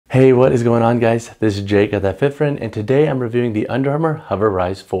Hey, what is going on, guys? This is Jake at That Fit Friend, and today I'm reviewing the Under Armour HOVR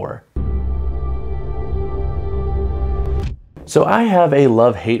Rise 4. So I have a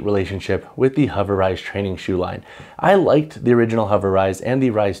love-hate relationship with the HOVR Rise training shoe line. I liked the original HOVR Rise and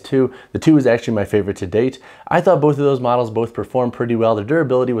the Rise 2. The 2 is actually my favorite to date. I thought both of those models both performed pretty well. Their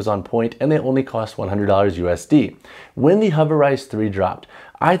durability was on point and they only cost $100 USD. When the HOVR Rise 3 dropped,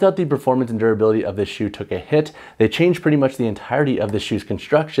 I thought the performance and durability of this shoe took a hit. They changed pretty much the entirety of the shoe's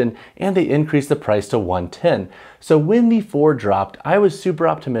construction and they increased the price to $110. So when the 4 dropped, I was super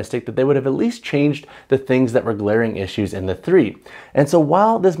optimistic that they would have at least changed the things that were glaring issues in the 3. And so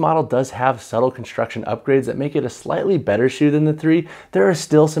while this model does have subtle construction upgrades that make it a slightly better shoe than the 3, there are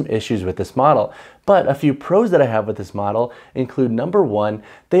still some issues with this model. But a few pros that I have with this model include number 1,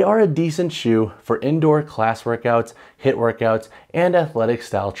 they are a decent shoe for indoor class workouts, HIIT workouts, and athletic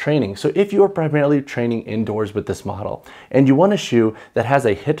style training. So if you are primarily training indoors with this model and you want a shoe that has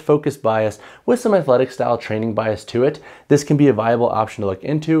a HIIT-focused bias with some athletic style training bias to it, this can be a viable option to look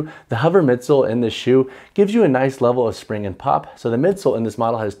into. The HOVR midsole in this shoe gives you a nice level of spring and pop. So the midsole in this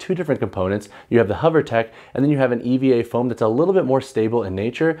model has 2 different components. You have the HOVR Tech and then you have an EVA foam that's a little bit more stable in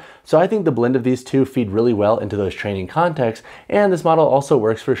nature. So I think the blend of these two feed really well into those training contexts, and this model also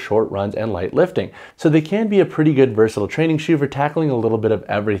works for short runs and light lifting. So they can be a pretty good versatile training shoe for tackling a little bit of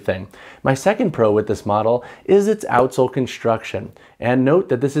everything. My second pro with this model is its outsole construction. And note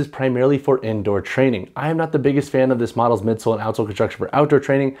that this is primarily for indoor training. I am not the biggest fan of this model's midsole and outsole construction for outdoor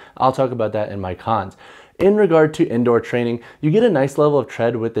training. I'll talk about that in my cons. In regard to indoor training, you get a nice level of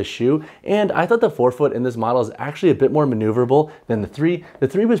tread with the shoe, and I thought the forefoot in this model is actually a bit more maneuverable than the 3. The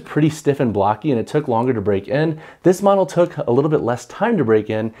 3 was pretty stiff and blocky and it took longer to break in. This model took a little bit less time to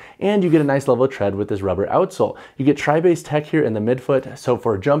break in, and you get a nice level of tread with this rubber outsole. You get tri-base tech here in the midfoot, so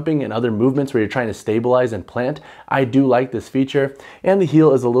for jumping and other movements where you're trying to stabilize and plant, I do like this feature. And the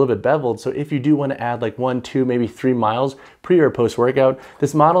heel is a little bit beveled, so if you do want to add like 1, 2, maybe 3 miles pre or post workout,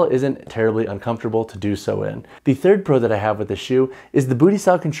 this model isn't terribly uncomfortable to do so in. The third pro that I have with the shoe is the booty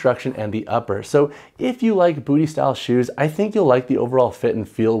style construction and the upper. So if you like booty style shoes, I think you'll like the overall fit and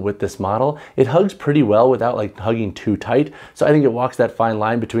feel with this model. It hugs pretty well without like hugging too tight. So I think it walks that fine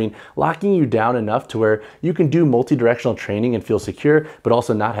line between locking you down enough to where you can do multi-directional training and feel secure, but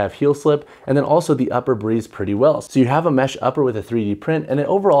also not have heel slip. And then also the upper breathes pretty well. So you have a mesh upper with a 3D print, and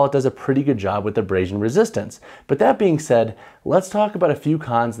overall it does a pretty good job with abrasion resistance. But that being said, let's talk about a few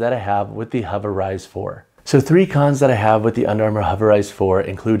cons that I have with the HOVR Rise 4. So 3 cons that I have with the Under Armour HOVR Rise 4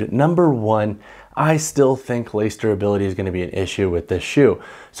 include number 1, I still think lace durability is going to be an issue with this shoe.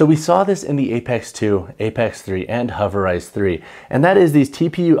 So we saw this in the Apex 2, Apex 3, and HOVR Rise 3, and that is these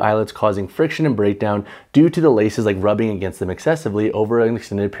TPU eyelets causing friction and breakdown due to the laces like rubbing against them excessively over an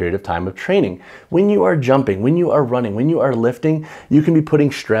extended period of time of training. When you are jumping, when you are running, when you are lifting, you can be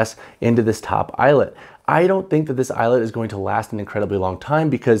putting stress into this top eyelet. I don't think that this eyelet is going to last an incredibly long time,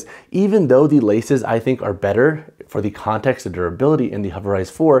 because even though the laces I think are better for the context of durability in the HOVR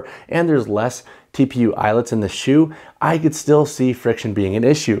Rise 4 and there's less TPU eyelets in the shoe, I could still see friction being an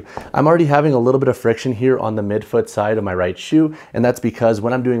issue. I'm already having a little bit of friction here on the midfoot side of my right shoe, and that's because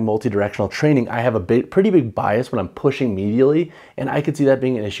when I'm doing multi-directional training, I have a pretty big bias when I'm pushing medially, and I could see that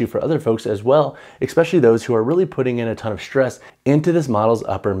being an issue for other folks as well, especially those who are really putting in a ton of stress into this model's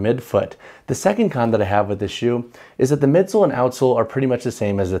upper midfoot. The second con that I have with this shoe is that the midsole and outsole are pretty much the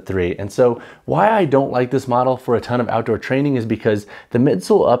same as the 3, and so why I don't like this model for a ton of outdoor training is because the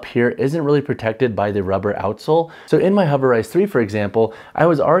midsole up here isn't really protected by the rubber outsole. So in my HOVR Rise 3, for example, I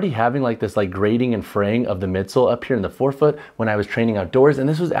was already having like this grating and fraying of the midsole up here in the forefoot when I was training outdoors, and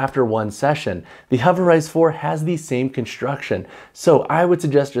this was after 1 session. The HOVR Rise 4 has the same construction, so I would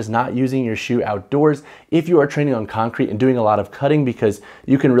suggest just not using your shoe outdoors if you are training on concrete and doing a lot of cutting, because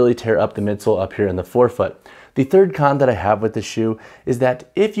you can really tear up the midsole up here in the forefoot. The third con that I have with the shoe is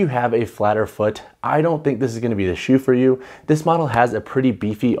that if you have a flatter foot, I don't think this is going to be the shoe for you. This model has a pretty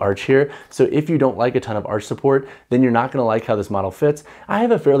beefy arch here, so if you don't like a ton of arch support, then you're not going to like how this model fits. I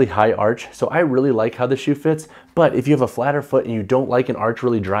have a fairly high arch, so I really like how the shoe fits, but if you have a flatter foot and you don't like an arch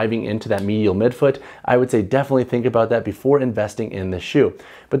really driving into that medial midfoot, I would say definitely think about that before investing in this shoe.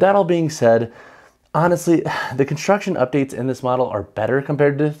 But that all being said, honestly, the construction updates in this model are better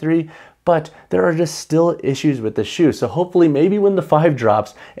compared to the 3, but there are just still issues with the shoe. So hopefully maybe when the 5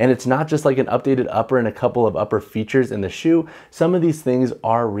 drops and it's not just like an updated upper and a couple of upper features in the shoe, some of these things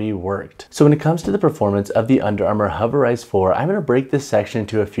are reworked. So when it comes to the performance of the Under Armour HOVR Rise 4, I'm gonna break this section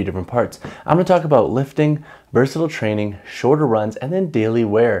into a few different parts. I'm gonna talk about lifting, versatile training, shorter runs, and then daily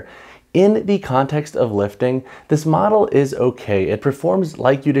wear. In the context of lifting, this model is okay. It performs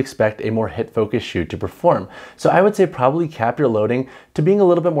like you'd expect a more HIIT-focused shoe to perform. So I would say probably cap your loading to being a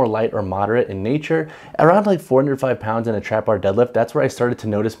little bit more light or moderate in nature. Around like 405 pounds in a trap bar deadlift, that's where I started to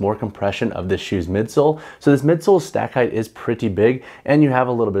notice more compression of this shoe's midsole. So this midsole stack height is pretty big, and you have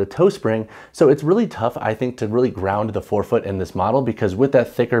a little bit of toe spring. So it's really tough, I think, to really ground the forefoot in this model, because with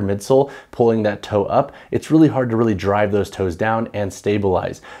that thicker midsole pulling that toe up, it's really hard to really drive those toes down and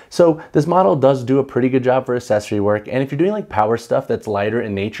stabilize. So this model does do a pretty good job for accessory work. And if you're doing like power stuff that's lighter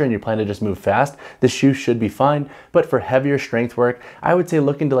in nature and you plan to just move fast, this shoe should be fine. But for heavier strength work, I would say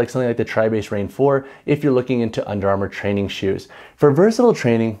look into like something like the Tri-Base Rain 4 if you're looking into Under Armour training shoes. For versatile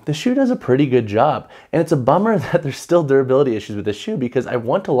training, the shoe does a pretty good job. And it's a bummer that there's still durability issues with the shoe, because I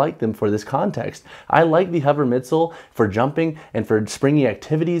want to like them for this context. I like the HOVR midsole for jumping and for springy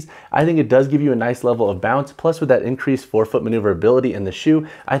activities. I think it does give you a nice level of bounce. Plus with that increased forefoot maneuverability in the shoe,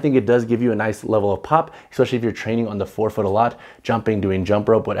 I think it does give you a nice level of pop, especially if you're training on the forefoot a lot, jumping, doing jump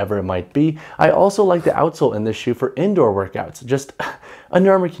rope, whatever it might be. I also like the outsole in this shoe for indoor workouts. Just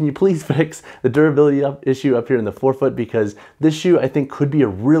Under Armour, can you please fix the durability issue up here in the forefoot, because this shoe I think could be a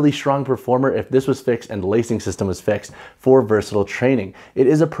really strong performer if this was fixed and the lacing system was fixed for versatile training. It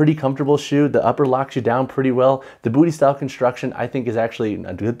is a pretty comfortable shoe. The upper locks you down pretty well. The booty style construction I think is actually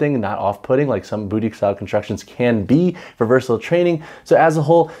a good thing and not off-putting like some booty style constructions can be for versatile training. So as a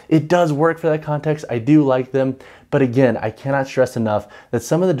whole, it does work for that context. I do like them. But again, I cannot stress enough that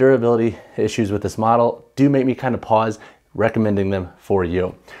some of the durability issues with this model do make me kind of pause recommending them for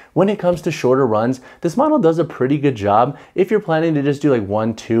you. When it comes to shorter runs, this model does a pretty good job. If you're planning to just do like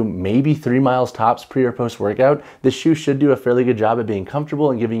 1, 2, maybe 3 miles tops pre or post workout, this shoe should do a fairly good job at being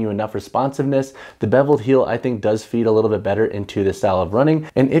comfortable and giving you enough responsiveness. The beveled heel I think does feed a little bit better into the style of running.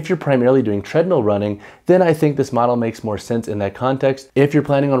 And if you're primarily doing treadmill running, then I think this model makes more sense in that context. If you're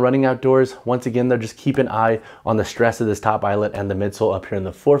planning on running outdoors, once again, though, just keep an eye on the stress of this top eyelet and the midsole up here in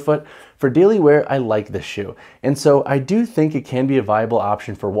the forefoot. For daily wear, I like this shoe. And so I do think it can be a viable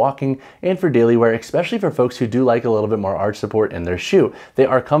option for walking and for daily wear, especially for folks who do like a little bit more arch support in their shoe. They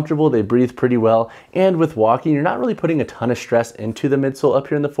are comfortable, they breathe pretty well, and with walking, you're not really putting a ton of stress into the midsole up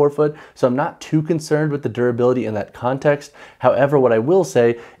here in the forefoot, so I'm not too concerned with the durability in that context. However, what I will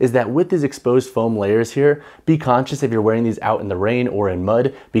say is that with these exposed foam layers here, be conscious if you're wearing these out in the rain or in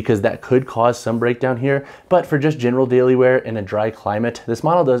mud, because that could cause some breakdown here. But for just general daily wear in a dry climate, this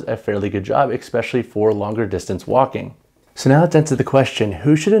model does a fairly good job, especially for longer distance walking. So now let's answer the question,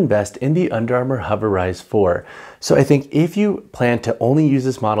 who should invest in the Under Armour HOVR Rise 4? So I think if you plan to only use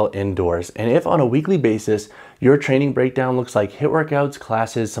this model indoors, and if on a weekly basis, your training breakdown looks like HIIT workouts,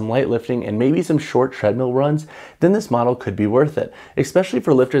 classes, some light lifting, and maybe some short treadmill runs, then this model could be worth it, especially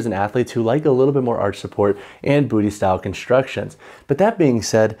for lifters and athletes who like a little bit more arch support and booty style constructions. But that being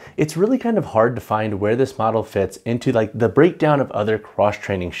said, it's really kind of hard to find where this model fits into like the breakdown of other cross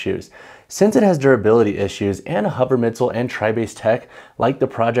training shoes. Since it has durability issues and a HOVR midsole and Tri-Base tech, like the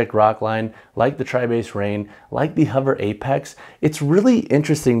Project Rock line, like the Tri-Base Rain, like the HOVR Apex, it's really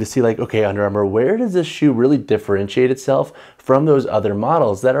interesting to see like, okay, Under Armour, where does this shoe really differentiate itself from those other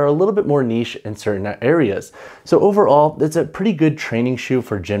models that are a little bit more niche in certain areas? So overall, it's a pretty good training shoe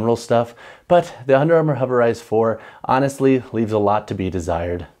for general stuff, but the Under Armour HOVR Rise 4 honestly leaves a lot to be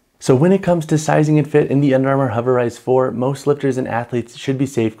desired. So when it comes to sizing and fit in the Under Armour HOVR Rise 4, most lifters and athletes should be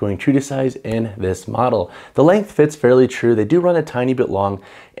safe going true to size in this model. The length fits fairly true. They do run a tiny bit long,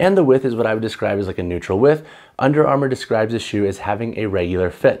 and the width is what I would describe as like a neutral width. Under Armour describes the shoe as having a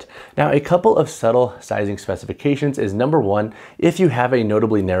regular fit. Now, a couple of subtle sizing specifications is number one, if you have a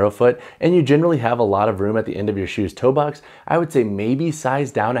notably narrow foot and you generally have a lot of room at the end of your shoe's toe box, I would say maybe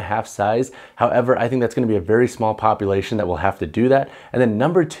size down a half size. However, I think that's going to be a very small population that will have to do that. And then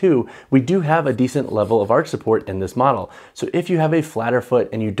number two, we do have a decent level of arch support in this model. So if you have a flatter foot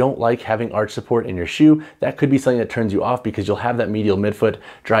and you don't like having arch support in your shoe, that could be something that turns you off because you'll have that medial midfoot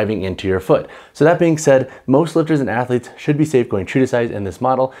driving into your foot. So that being said, most lifters and athletes should be safe going true to size in this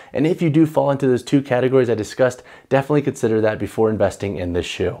model. And if you do fall into those two categories I discussed, definitely consider that before investing in this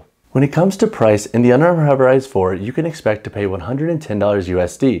shoe. When it comes to price, in the Under Armour HOVR Rise 4, you can expect to pay $110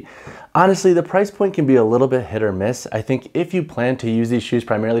 USD. Honestly, the price point can be a little bit hit or miss. I think if you plan to use these shoes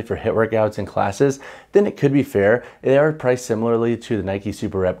primarily for HIIT workouts and classes, then it could be fair. They are priced similarly to the Nike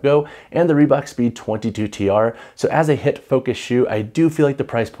Super Rep Go and the Reebok Speed 22 TR. So as a HIIT-focused shoe, I do feel like the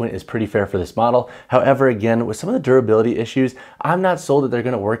price point is pretty fair for this model. However, again, with some of the durability issues, I'm not sold that they're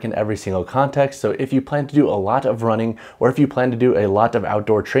going to work in every single context. So if you plan to do a lot of running, or if you plan to do a lot of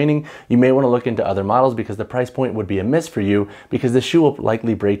outdoor training, you may want to look into other models because the price point would be a miss for you because the shoe will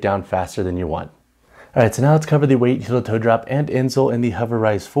likely break down faster than you want. All right, so now let's cover the weight, heel to toe drop, and insole in the HOVR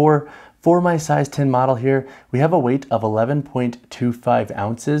Rise 4. For my size 10 model here, we have a weight of 11.25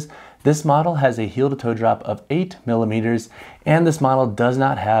 ounces. This model has a heel to toe drop of 8 millimeters and this model does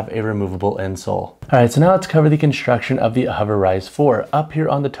not have a removable insole. All right, so now let's cover the construction of the HOVR Rise 4. Up here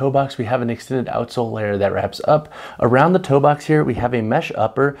on the toe box, we have an extended outsole layer that wraps up. Around the toe box here, we have a mesh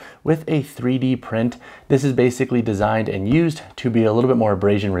upper with a 3D print. This is basically designed and used to be a little bit more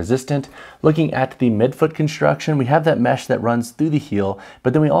abrasion resistant. Looking at the midfoot construction, we have that mesh that runs through the heel,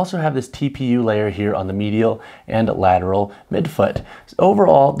 but then we also have this TPU layer here on the medial and lateral midfoot. So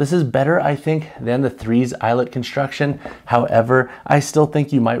overall, this is better, I think, than the 3's eyelet construction. However, I still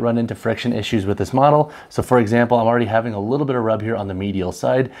think you might run into friction issues with this model. So for example, I'm already having a little bit of rub here on the medial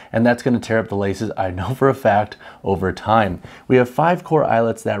side, and that's going to tear up the laces, I know for a fact, over time. We have 5 core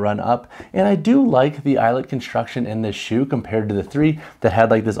eyelets that run up, and I do like the eyelet construction in this shoe compared to the 3 that had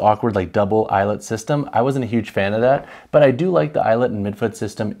like this awkward like double eyelet system. I wasn't a huge fan of that, but I do like the eyelet and midfoot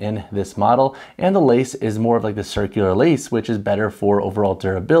system in this model, and the lace is more of like the circular lace, which is better for overall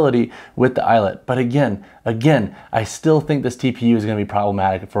durability with the eyelet. But again, I still think this TPU is going to be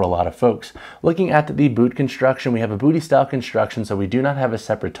problematic for a lot of folks. Looking at the boot construction, we have a booty style construction, so we do not have a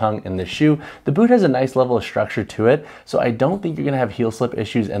separate tongue in this shoe. The boot has a nice level of structure to it, so I don't think you're going to have heel slip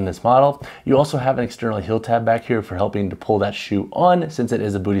issues in this model. You also have an external heel tab back here for helping to pull that shoe on, since it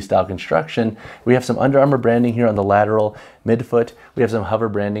is a booty style construction. We have some Under Armour branding here on the lateral midfoot. We have some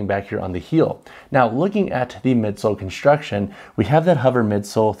HOVR branding back here on the heel. Now, looking at the midsole construction, we have that HOVR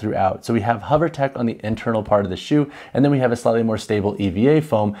midsole throughout. So we have HOVR Tech on the internal part of the shoe, and then we have a slightly more stable EVA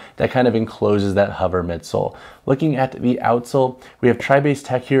foam that kind of encloses that HOVR midsole. Looking at the outsole, we have Tri-Base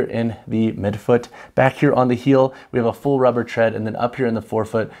Tech here in the midfoot. Back here on the heel, we have a full rubber tread, and then up here in the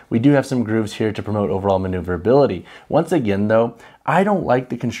forefoot, we do have some grooves here to promote overall maneuverability. Once again though, I don't like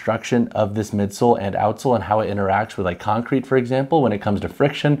the construction of this midsole and outsole and how it interacts with like concrete, for example, when it comes to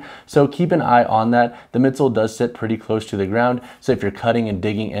friction. So keep an eye on that. The midsole does sit pretty close to the ground. So if you're cutting and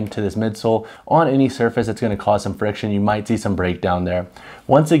digging into this midsole on any surface, it's going to cause some friction. You might see some breakdown there.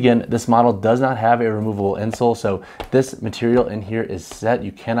 Once again, this model does not have a removable insole. So this material in here is set.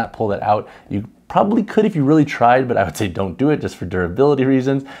 You cannot pull that out. You probably could if you really tried, but I would say don't do it just for durability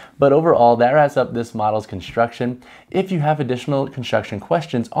reasons. But overall, that wraps up this model's construction. If you have additional construction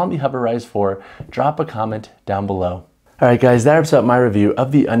questions on the HOVR Rise 4, drop a comment down below. All right, guys, that wraps up my review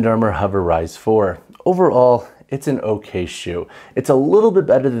of the Under Armour HOVR Rise 4. Overall, it's an okay shoe. It's a little bit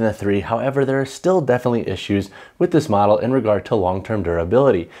better than the 3, however, there are still definitely issues with this model in regard to long-term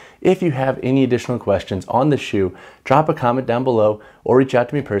durability. If you have any additional questions on the shoe, drop a comment down below or reach out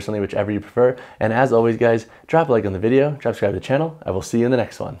to me personally, whichever you prefer. And as always, guys, drop a like on the video, subscribe to the channel. I will see you in the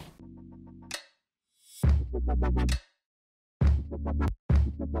next one.